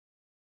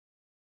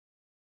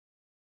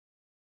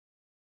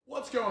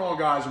What's going on,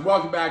 guys, and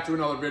welcome back to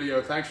another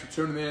video. Thanks for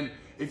tuning in.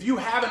 If you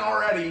haven't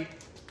already,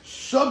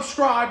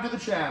 subscribe to the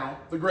channel,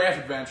 The Graph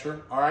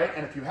Adventure, all right?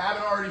 And if you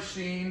haven't already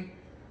seen,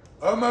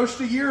 almost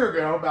a year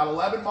ago, about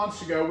 11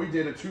 months ago, we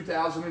did a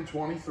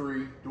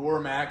 2023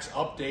 Duramax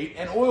update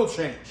and oil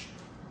change.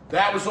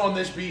 That was on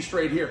this beast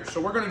right here. So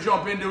we're gonna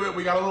jump into it.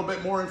 We got a little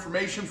bit more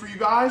information for you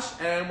guys,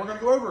 and we're gonna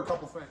go over a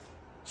couple things.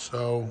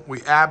 So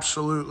we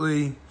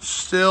absolutely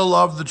still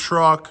love the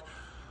truck.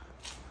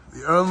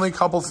 The only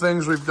couple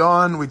things we've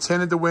done, we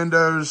tinted the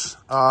windows.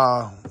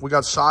 We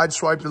got side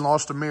swiped and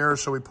lost a mirror,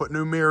 so we put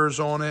new mirrors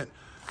on it.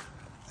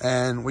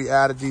 And we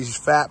added these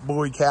Fat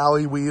Boy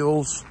Cali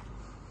wheels.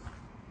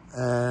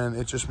 And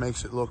it just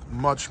makes it look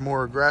much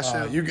more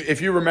aggressive.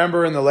 If you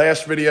remember in the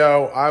last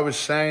video, I was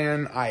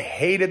saying I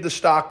hated the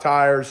stock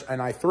tires,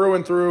 and I through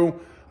and through,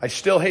 I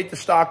still hate the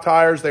stock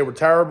tires. They were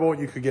terrible.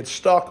 You could get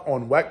stuck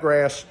on wet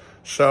grass.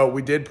 So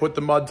we did put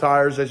the mud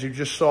tires, as you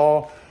just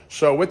saw.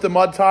 So with the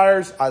mud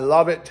tires, I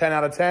love it, 10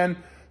 out of 10.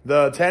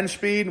 The 10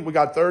 speed, we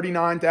got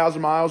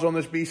 39,000 miles on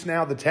this beast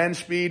now. The 10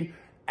 speed,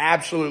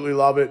 absolutely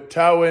love it.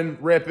 Towing,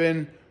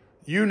 ripping,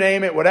 you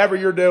name it, whatever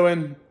you're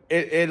doing,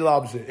 it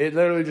loves it. It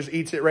literally just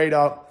eats it right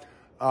up.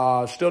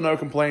 Still no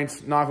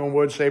complaints. Knock on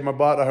wood, save my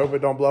butt. I hope it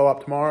don't blow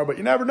up tomorrow, but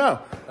you never know.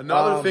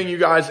 Another thing you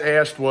guys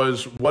asked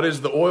was, what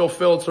is the oil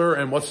filter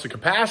and what's the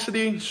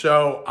capacity?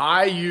 So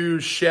I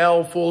use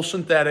Shell Full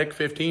Synthetic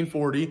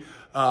 1540.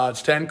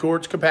 It's 10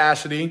 quarts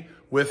capacity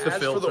with the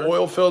filter. For the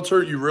oil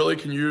filter, you really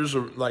can use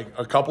like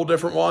a couple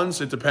different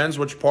ones. It depends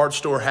which part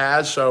store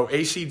has. So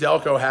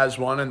ACDelco has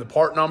one, and the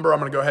part number, I'm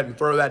gonna go ahead and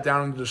throw that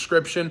down in the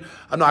description.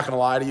 I'm not gonna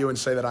lie to you and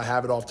say that I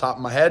have it off the top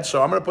of my head.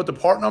 So I'm gonna put the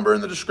part number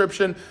in the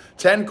description.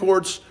 10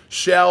 quarts,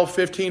 Shell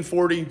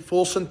 1540,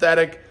 full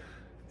synthetic.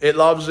 It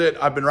loves it.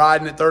 I've been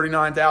riding it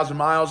 39,000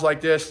 miles like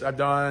this. I've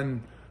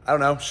done, I don't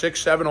know, 6,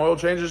 7 oil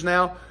changes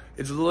now.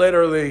 It's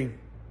literally,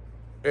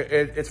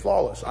 it's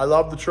flawless. I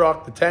love the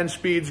truck. The 10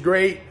 speed's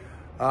great.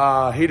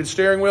 Heated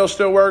steering wheel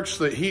still works.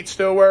 The heat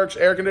still works.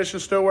 Air conditioning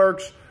still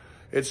works.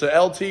 It's a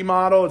LT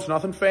model. It's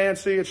nothing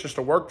fancy. It's just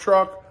a work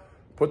truck.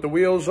 Put the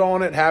wheels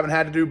on it. Haven't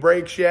had to do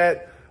brakes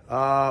yet.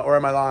 Or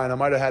am I lying? I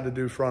might have had to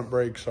do front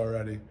brakes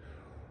already.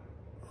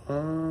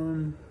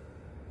 I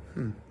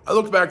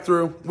looked back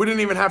through. We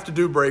didn't even have to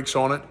do brakes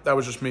on it. That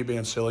was just me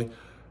being silly.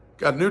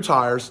 Got new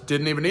tires.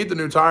 Didn't even need the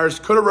new tires.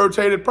 Could have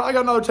rotated. Probably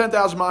got another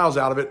 10,000 miles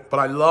out of it. But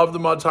I love the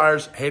mud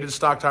tires. Hated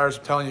stock tires.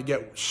 I'm telling you,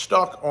 get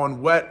stuck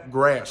on wet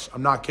grass.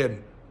 I'm not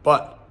kidding.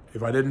 But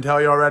if I didn't tell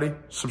you already,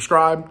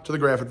 subscribe to The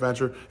Graph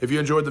Adventure. If you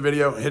enjoyed the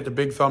video, hit the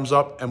big thumbs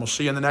up, and we'll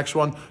see you in the next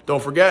one.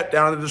 Don't forget,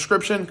 down in the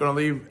description, going to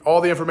leave all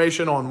the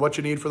information on what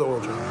you need for the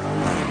oil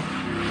change.